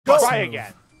Try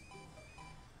again.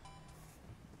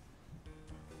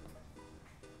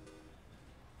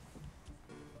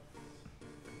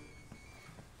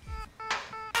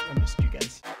 I missed you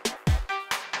guys.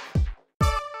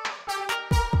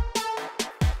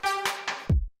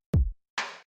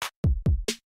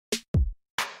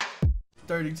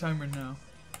 Starting timer now.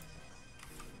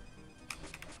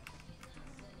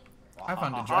 I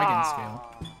found a dragon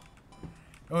scale.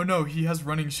 Oh no, he has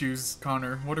running shoes,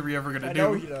 Connor. What are we ever gonna do? I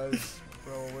know he does.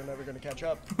 Bro, we're never gonna catch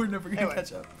up. We're never gonna Anyway.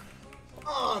 catch up.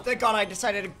 Oh, thank God I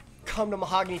decided to come to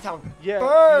Mahogany Town Yeah,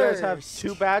 first. you guys have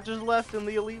 2 badges left in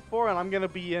the Elite Four, and I'm gonna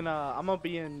be in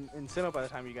Sinnoh by the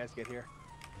time you guys get here.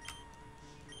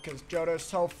 Because Johto's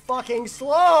so fucking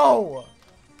slow!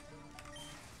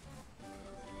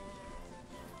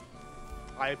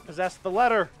 I possess the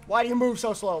letter. Why do you move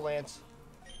so slow, Lance?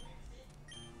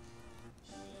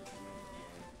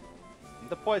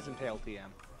 The Poison Tail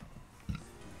TM.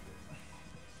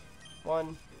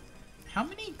 One. How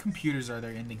many computers are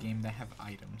there in the game that have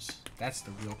items? That's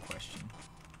the real question.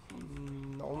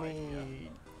 Only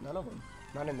none of them.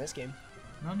 Not in this game.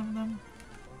 None of them?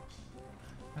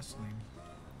 That's lame.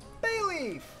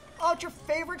 Bayleaf! Oh, it's your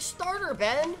favorite starter,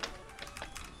 Ben!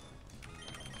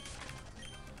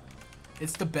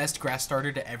 It's the best grass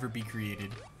starter to ever be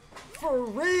created. For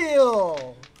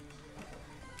real!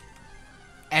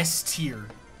 S tier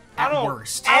at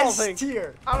worst. S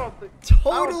tier. I don't think.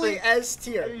 Totally S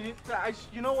tier.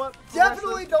 You know what?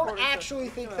 Definitely don't actually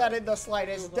think that in the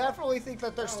slightest. Definitely think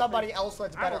that there's somebody else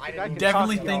that's better. I didn't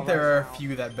Definitely talk to think y'all there are right a now.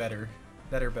 few that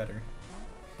are better.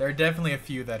 There are definitely a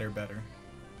few that are better.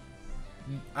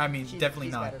 I mean, definitely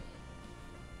he's not. Better.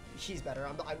 She's better.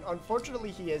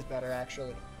 Unfortunately, he is better,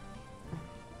 actually.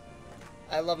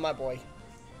 I love my boy.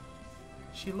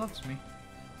 She loves me.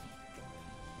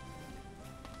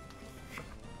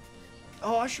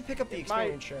 Oh, I should pick up the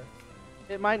experience share.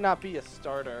 It might not be a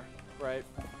starter, right?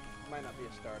 It might not be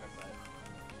a starter, but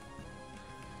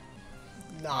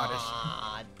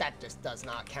Nah, that just does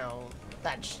not count.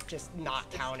 That's just not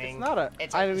counting. it's not a.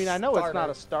 It's I mean, I know it's not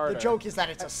a starter. The joke is that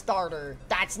it's a starter.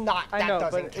 That's not. I That know,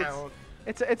 doesn't but count.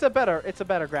 it's a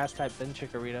better grass type than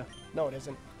Chikorita. No, it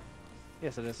isn't.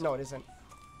 Yes, it is. No, it isn't.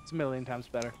 It's a million times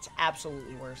better. It's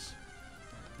absolutely worse.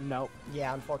 Nope.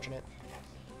 Yeah, unfortunate.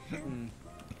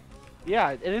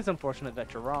 Yeah, it is unfortunate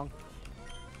that you're wrong.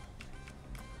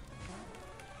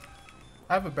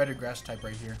 I have a better grass type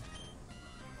right here.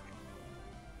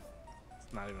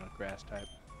 It's not even a grass type.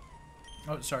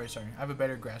 Oh, sorry. I have a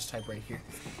better grass type right here.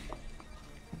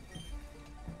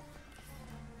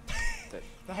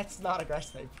 That's not a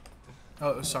grass type.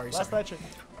 Oh, sorry. Last I checked.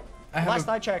 I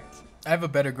I checked. have a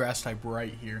better grass type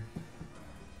right here.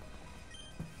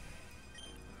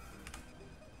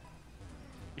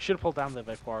 You should pull down the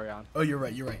Vaporeon. Oh, you're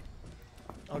right.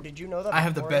 Oh, did you know that? I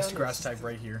have the best Vaporeon grass is- type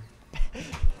right here.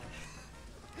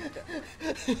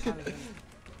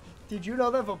 Did you know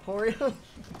that Vaporeon?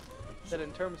 That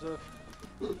in terms of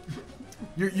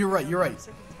You're right. I'm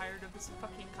sick and tired of this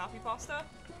fucking copy pasta.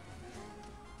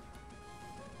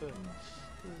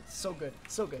 So good.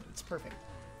 So good. It's perfect.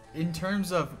 In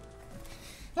terms of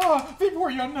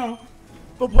Vaporeon, no.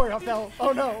 Vaporeon fell.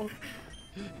 Oh no.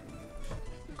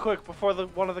 quick before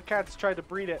one of the cats tried to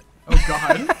breed it. Oh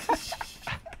god.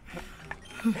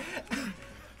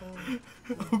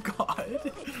 Oh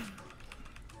god.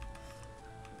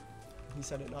 He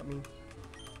said it, not me.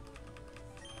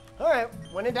 Alright,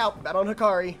 when in doubt, bet on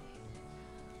Hikari.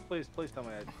 Please tell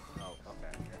me oh,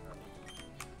 okay.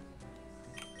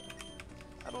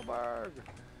 Petalburg.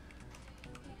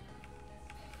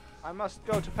 I must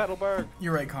go to Petalburg.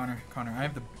 You're right, Connor. I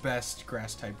have the best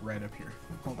grass type red up here.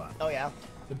 Hold on. Oh yeah?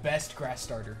 The best grass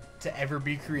starter to ever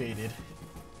be created.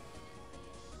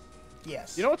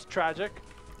 Yes. You know what's tragic?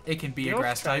 It can be You a know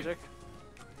what's grass type. tragic?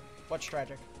 What's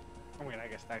tragic? I mean, I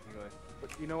guess technically.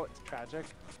 But you know what's tragic?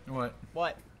 What?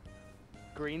 What?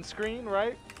 Green screen,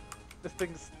 right? These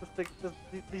things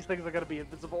are gonna be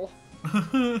invisible.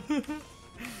 These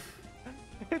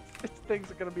things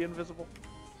are gonna be invisible.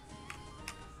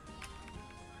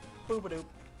 Boobadoop.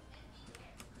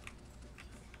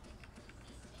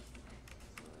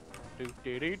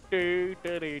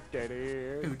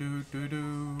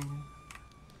 Do.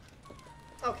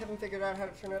 Oh, Kevin figured out how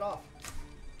to turn it off.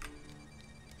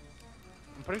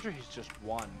 I'm pretty sure he's just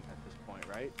one at this point,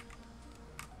 right?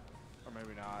 Or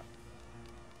maybe not.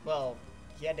 Well,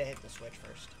 he had to hit the switch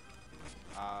first.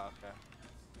 Ah, okay.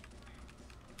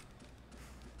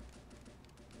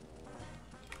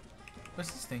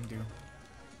 What's this thing do?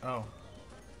 Oh.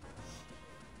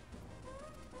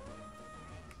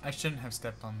 I shouldn't have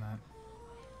stepped on that.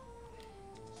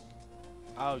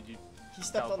 Oh, He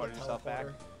stepped on the Teleported yourself back?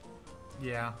 teleporter.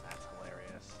 Yeah. That's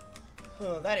hilarious.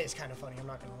 Oh, that is kind of funny, I'm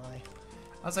not gonna lie.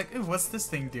 I was like, ooh, what's this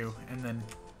thing do? And then,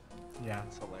 yeah.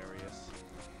 That's hilarious.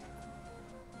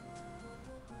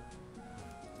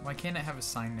 Why can't it have a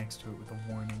sign next to it with a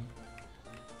warning?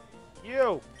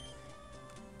 You!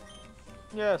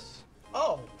 Yes.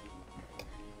 Oh!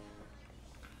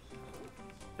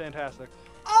 Fantastic.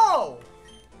 Oh!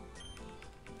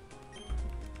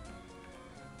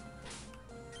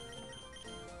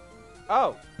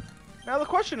 Oh! Now the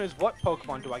question is, what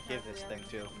Pokemon do I give this thing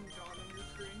to?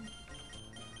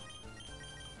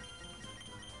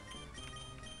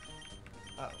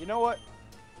 Oh. You know what?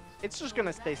 It's just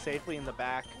gonna stay safely in the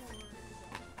back.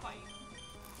 Fight.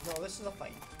 No, this is a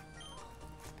fight.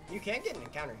 You can get an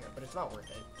encounter here, but it's not worth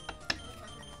it.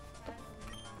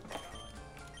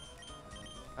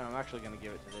 And I'm actually gonna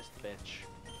give it to this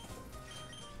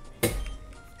bitch.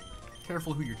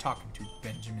 Careful who you're talking to,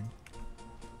 Benjamin.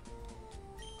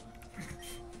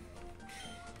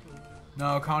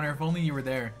 No, Connor, if only you were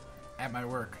there at my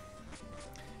work.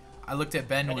 I looked at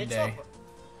Ben one day.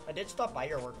 I did stop by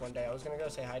your work one day. I was gonna go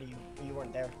say hi to you, but you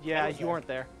weren't there. Yeah, I was you there. weren't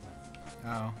there.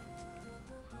 Oh.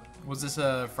 Was this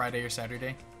a Friday or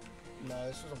Saturday? No,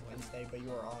 this was a Wednesday, but you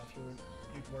were off.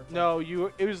 You'd work. No,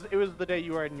 it was the day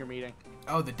you were in your meeting.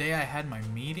 Oh, the day I had my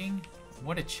meeting?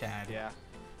 What a Chad. Yeah.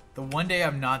 The one day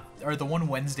I'm not, or the one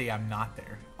Wednesday I'm not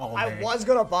there all day.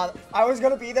 I was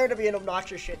gonna be there to be an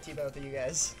obnoxious shit to both of you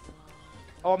guys.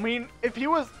 Oh, I mean, if he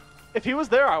was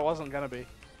there, I wasn't gonna be.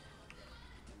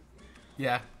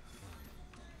 Yeah.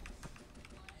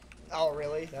 Oh,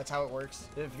 really? That's how it works?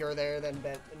 If you're there, then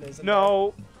Ben isn't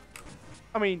No.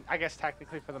 I mean, I guess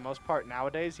technically for the most part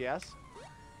nowadays, yes.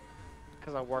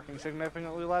 Because I'm working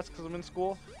significantly less because I'm in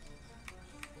school.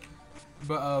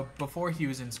 But before he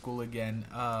was in school again,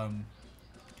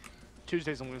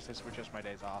 Tuesdays and Wednesdays were just my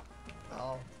days off. there?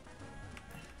 Oh.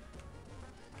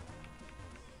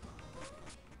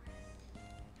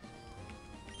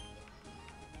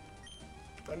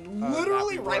 I'm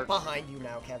literally that we right work behind you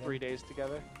now, Kevin. 3 days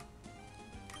together.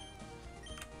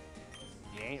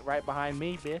 You ain't right behind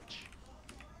me, bitch.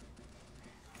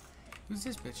 who's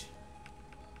this bitch?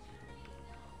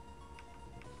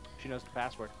 She knows the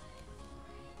password.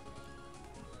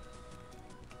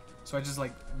 So I just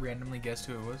like randomly guessed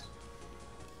who it was.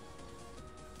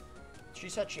 She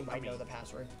said she might know the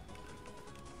password.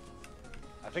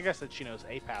 I think I said she knows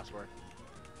a password.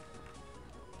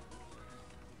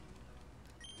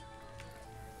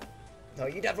 No,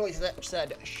 you definitely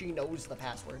said she knows the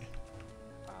password.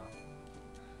 Oh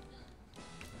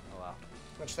well.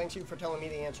 Which, thanks you for telling me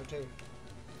the answer, too.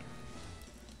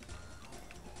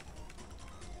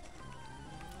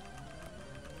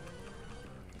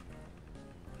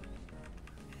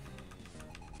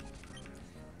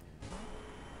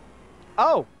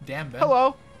 Oh! Damn, Ben.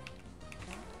 Hello!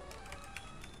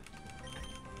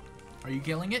 Are you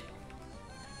killing it?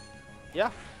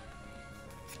 Yeah?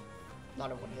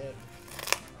 Not in one hit.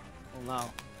 Well,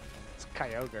 no. It's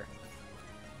Kyogre.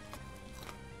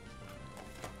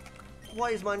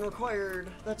 Why is mine required?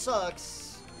 That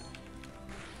sucks.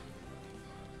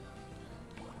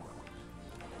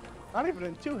 Not even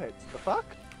in 2 hits. The fuck?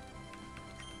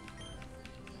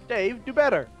 Dave, do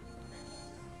better.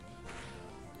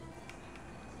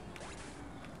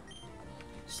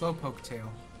 Slowpoke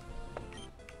tail.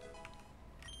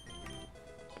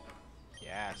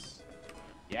 Yes.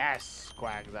 Yes,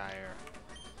 Quagsire.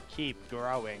 Keep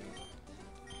growing.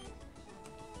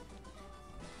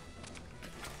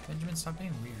 Benjamin, stop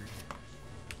being weird.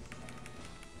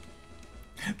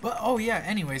 But, oh yeah,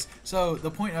 anyways, so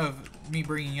the point of me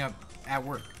bringing up at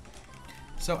work.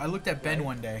 So I looked at Ben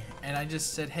one day, and I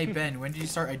just said, hey Ben, when did you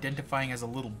start identifying as a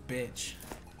little bitch?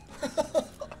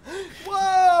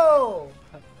 Whoa!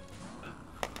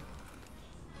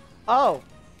 Oh.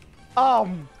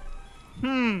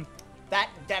 That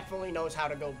definitely knows how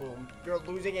to go boom. You're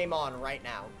losing aim on right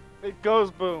now. It goes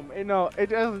boom. It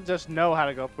doesn't just know how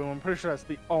to go boom. I'm pretty sure that's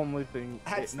the only thing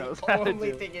That's it knows the how to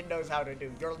only do. thing it knows how to do.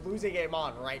 You're losing aim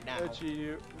on right now.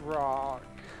 Reggie rock.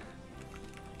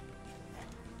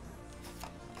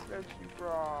 Reggie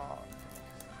rock.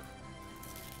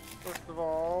 First of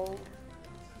all,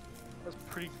 that's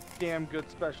pretty damn good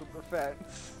special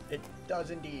defense. It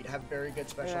does indeed have very good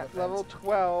special And at defense. level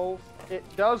 12,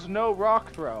 it does no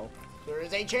rock throw. There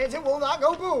is a chance it will not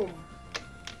go boom.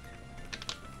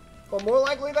 But more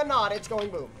likely than not, it's going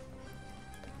boom.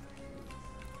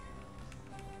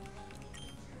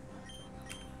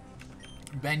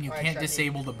 Ben, you Alright, can't Sharky.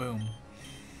 disable the boom.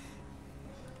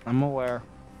 I'm aware.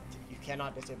 You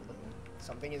cannot disable the boom.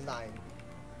 Something is dying.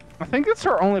 I think it's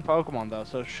her only Pokemon though,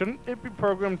 so shouldn't it be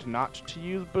programmed not to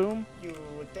use Boom? You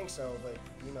would think so, but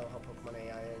you know how Pokemon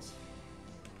AI is.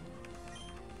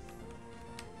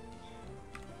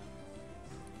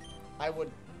 I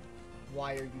would.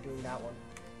 Why are you doing that one?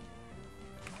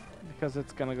 Because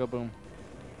it's gonna go Boom.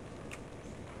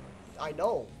 I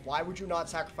know. Why would you not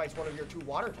sacrifice one of your 2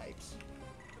 water types?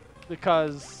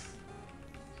 Because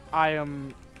I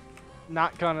am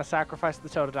not gonna sacrifice the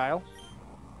Totodile,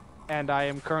 and I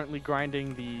am currently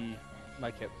grinding the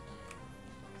Mudkip.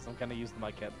 Because I'm gonna use the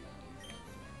Mudkip.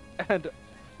 And to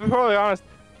be totally honest,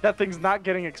 that thing's not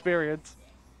getting experience.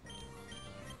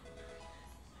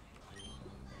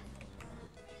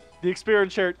 The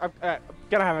experience share, I'm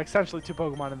gonna have essentially 2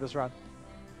 Pokemon in this run.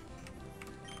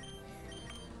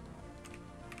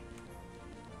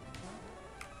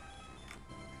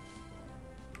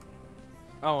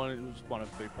 Oh, and it was one of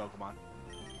 3 Pokemon.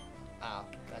 Ah,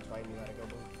 that's why you knew how to go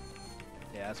Boom.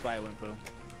 Yeah, that's why I went Boom.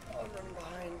 Oh, I'm running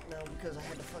behind now because I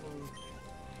had to fucking...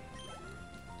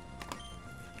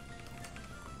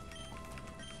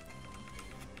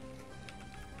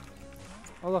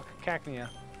 Oh look, Cacnea.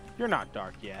 You're not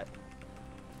dark yet.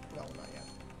 No, not yet.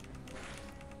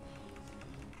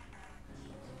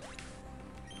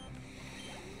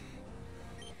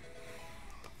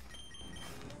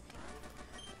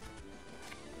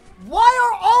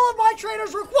 Why are all of my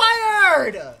trainers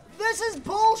required? This is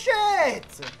bullshit!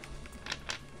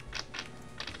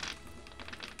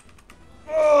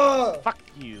 Ugh. Fuck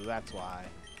you, that's why.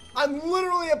 I'm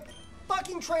literally a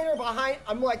fucking trainer behind.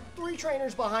 I'm like 3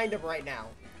 trainers behind him right now.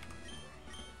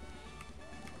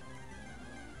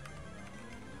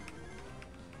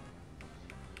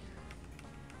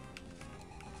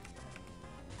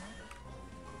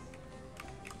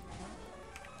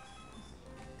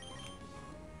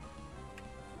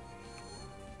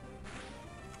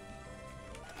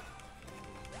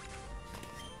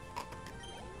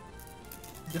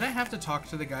 Did I have to talk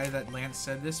to the guy that Lance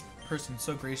said this person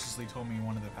so graciously told me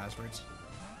one of the passwords?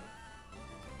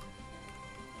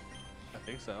 I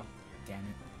think so. Damn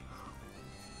it.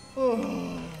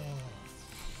 Alright.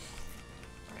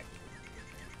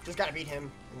 Just gotta beat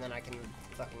him, and then I can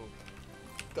fucking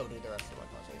go do the rest of my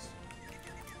puzzles.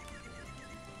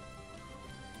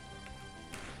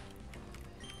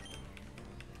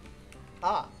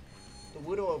 Ah, the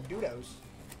Widow of Doodles.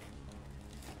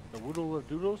 The Woodle of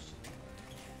Doodles?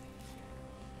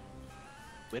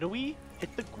 Widowy?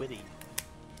 Hit the Gwitty.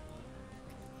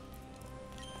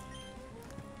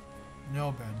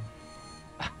 No,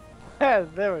 Ben.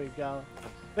 There we go.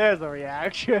 There's a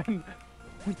reaction.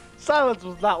 Silence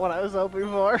was not what I was hoping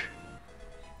for.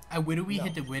 I widowy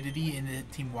hit the Widdity in the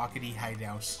Team Wakity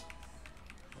hideout.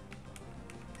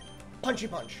 Punchy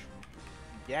punch.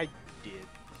 Yeah, you did.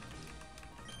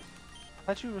 I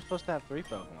thought you were supposed to have 3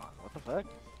 Pokemon. What the fuck?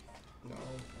 No,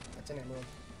 that's an emerald.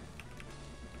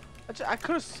 I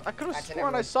could have That's an sworn I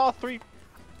emerald. saw 3.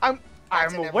 I'm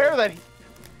That's an aware emerald. that he.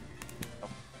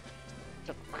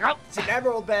 It's an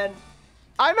emerald, Ben.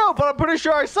 I know, but I'm pretty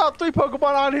sure I saw 3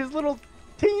 Pokemon on his little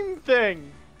team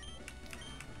thing.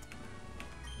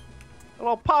 A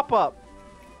little pop-up.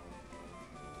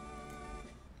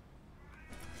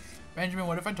 Benjamin,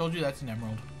 what if I told you that's an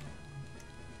emerald?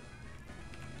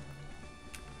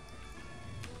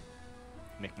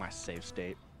 Make my save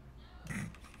state.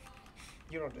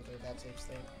 You don't deserve that safe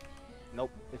state.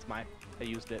 Nope, it's mine. I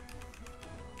used it.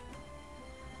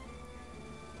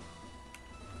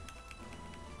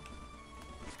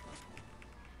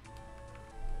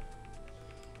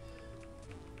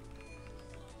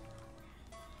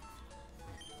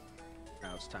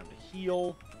 Now it's time to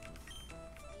heal.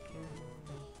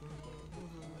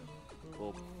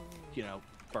 We'll, you know,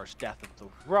 first death of the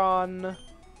run.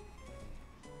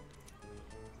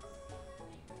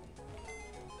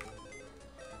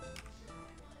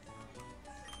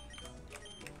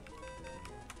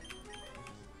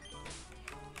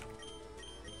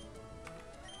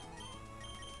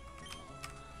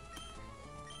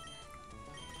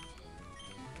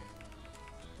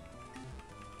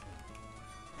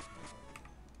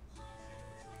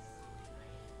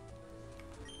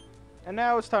 And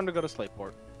now it's time to go to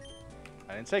Slateport.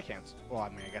 I didn't say cancel. Well, I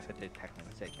mean, I guess I did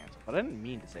technically say cancel, but I didn't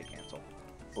mean to say cancel.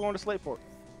 We're going to Slateport.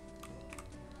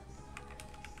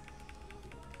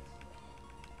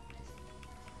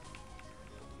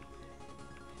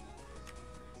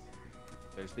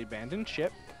 There's the abandoned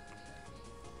ship.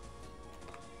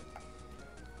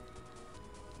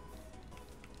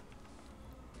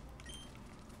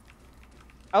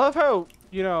 I love how,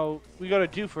 you know, we go to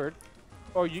Dewford,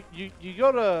 or you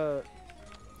go to,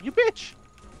 you bitch.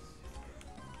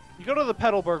 You go to the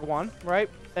Petalburg one, right?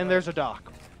 And there's a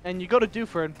dock. and you go to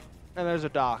Duford, and there's a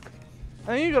dock.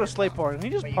 And then you go to Slayport, and he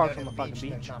just But you parks go on to the fucking and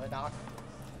there's beach. not a dock.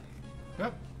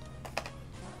 Yep.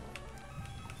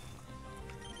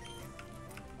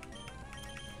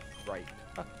 Right.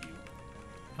 Fuck you.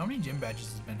 How many gym badges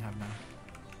does Ben have now?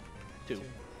 2.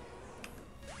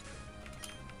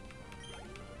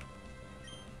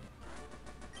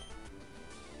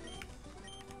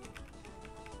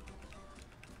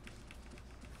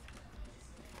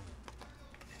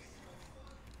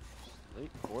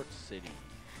 Lakeport City.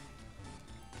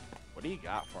 What do you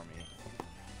got for me?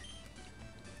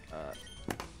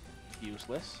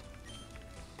 Useless.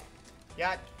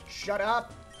 Yeah, shut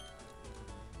up.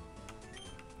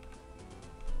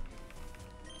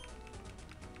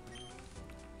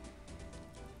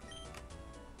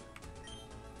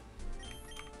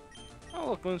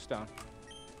 Oh, look, Moonstone.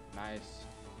 Nice.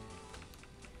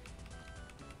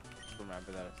 Just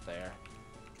remember that it's there.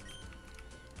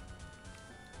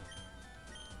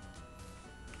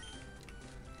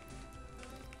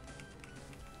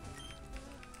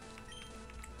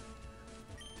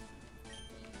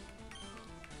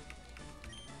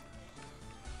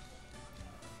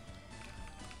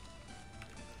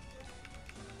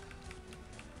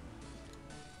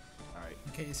 Alright.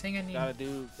 Okay, it's saying I need. Gotta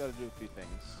do a few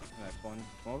things. Next one,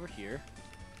 come over here.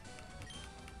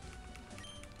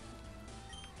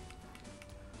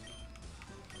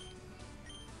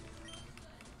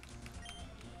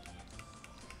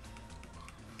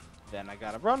 Then I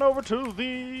gotta run over to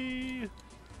the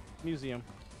museum.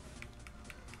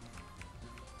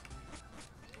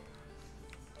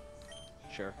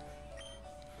 Sure.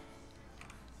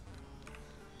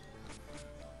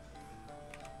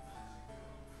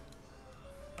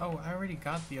 Oh, I already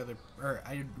got the other, or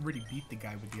I already beat the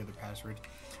guy with the other password.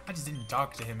 I just didn't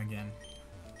talk to him again.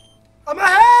 I'm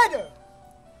ahead!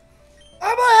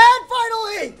 I'm ahead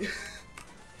finally!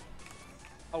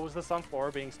 Oh, was the sun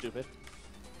floor being stupid?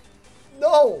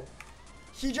 No!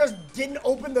 He just didn't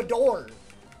open the door.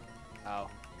 Oh.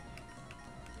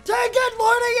 Take it,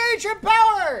 Morning Ancient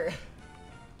Power!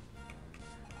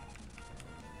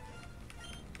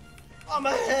 I'm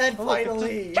ahead Oh, look, it's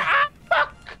finally.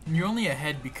 You're only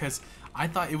ahead because I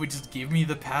thought it would just give me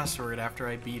the password after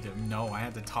I beat him. No, I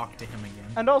had to talk to him again.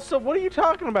 And also, what are you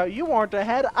talking about? You aren't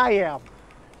ahead. I am.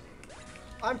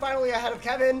 I'm finally ahead of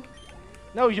Kevin.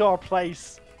 Know your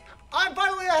place. I'm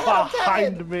finally ahead of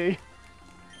Behind Kevin. me.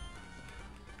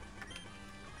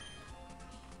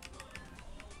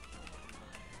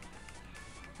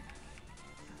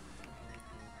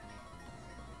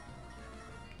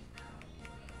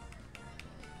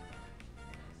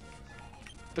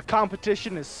 The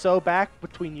competition is so back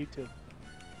between you two.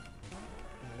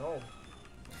 No.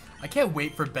 I can't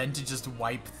wait for Ben to just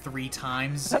wipe 3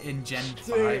 times in Gen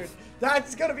Dude, 5.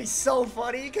 that's gonna be so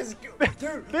funny, because,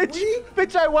 dude,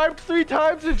 Bitch, I wiped 3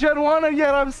 times in Gen 1 and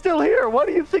yet I'm still here. What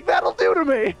do you think that'll do to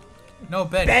me? No,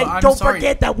 Ben, Ben, I'm don't sorry.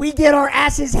 forget that we get our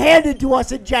asses handed to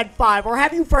us in Gen 5, or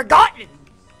have you forgotten?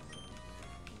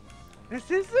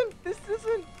 This isn't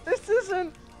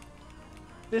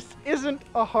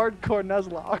a hardcore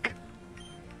Nuzlocke.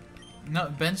 No,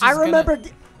 Ben's just I gonna- remember,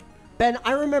 Ben,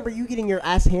 I remember you getting your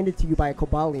ass handed to you by a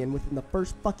Cobalion within the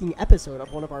first fucking episode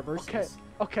of one of our verses.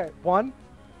 Okay. One,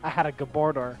 I had a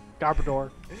Gabardor,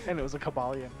 and it was a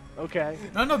Cobalion. Okay.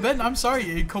 No, Ben, I'm sorry.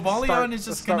 Cobalion is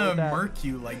just start gonna with that. murk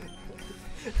you, like...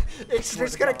 It's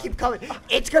just gonna keep coming.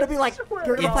 It's gonna be like,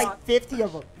 you're gonna to fight God. 50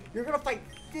 of them. You're gonna fight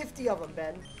 50 of them,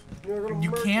 Ben. You're gonna You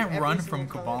murk can't every run single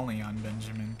from time. Cobalion,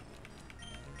 Benjamin.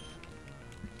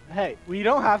 Hey, we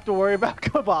don't have to worry about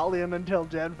Cobalion until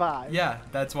Gen 5. Yeah,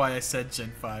 that's why I said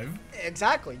Gen 5.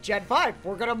 Exactly. Gen 5.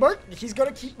 We're gonna murk. He's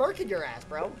gonna keep murking your ass,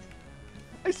 bro.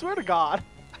 I swear to God,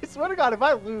 if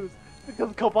I lose,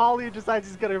 because Cobalion decides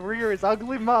he's gonna rear his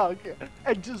ugly mug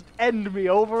and just end me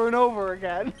over and over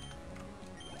again.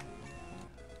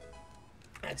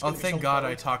 That's Oh, gonna be thank so God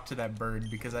funny. I talked to that bird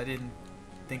because I didn't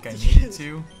think I needed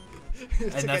to.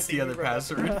 It's a And that's good the thing other you remember.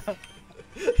 password.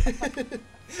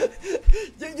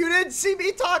 You didn't see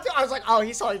me talk to. I was like, oh,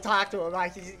 he saw me talk to him.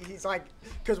 Like he's like,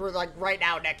 because we're like right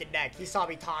now neck and neck. He saw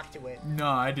me talk to it. No,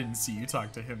 I didn't see you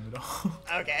talk to him at all.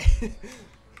 Okay.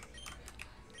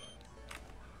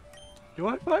 Do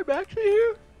I fly back to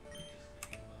you?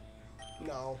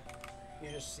 No, you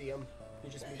just see him. You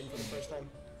just meet him for the first time.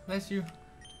 Bless you.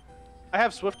 I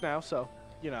have Swift now, so,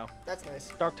 you know, That's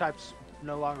nice. Dark type's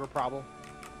no longer a problem.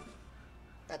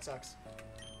 That sucks.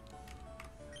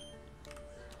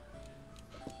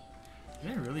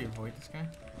 Did I really avoid this guy?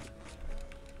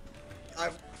 I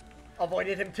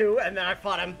avoided him too, and then I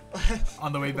fought him.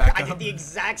 On the way back I up. did the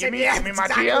exact Give same. me- Yeah, give me that's my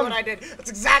exactly TM. what I did. That's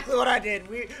exactly what I did.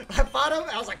 I fought him,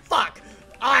 and I was like, "Fuck!"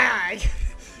 I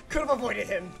could have avoided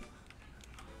him.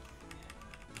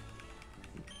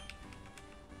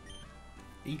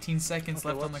 18 seconds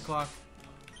Okay, left on the clock.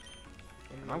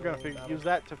 I'm gonna use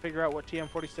that to figure out what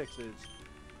TM46 is.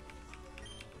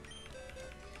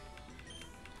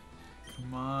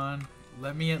 Come on.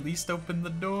 Let me at least open the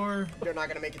door. You're not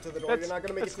gonna make it to the door. You're not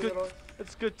gonna make it to the door.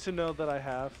 It's good to know that I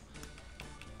have.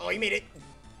 Oh, you made it.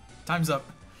 Time's up.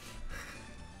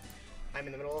 I'm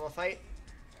in the middle of a fight.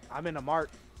 I'm in a mart.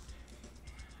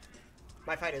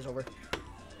 My fight is over.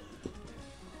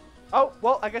 Oh,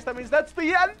 well, I guess that means that's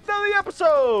the end of the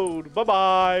episode.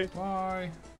 Bye-bye.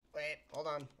 Bye. Wait, hold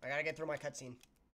on. I gotta get through my cutscene.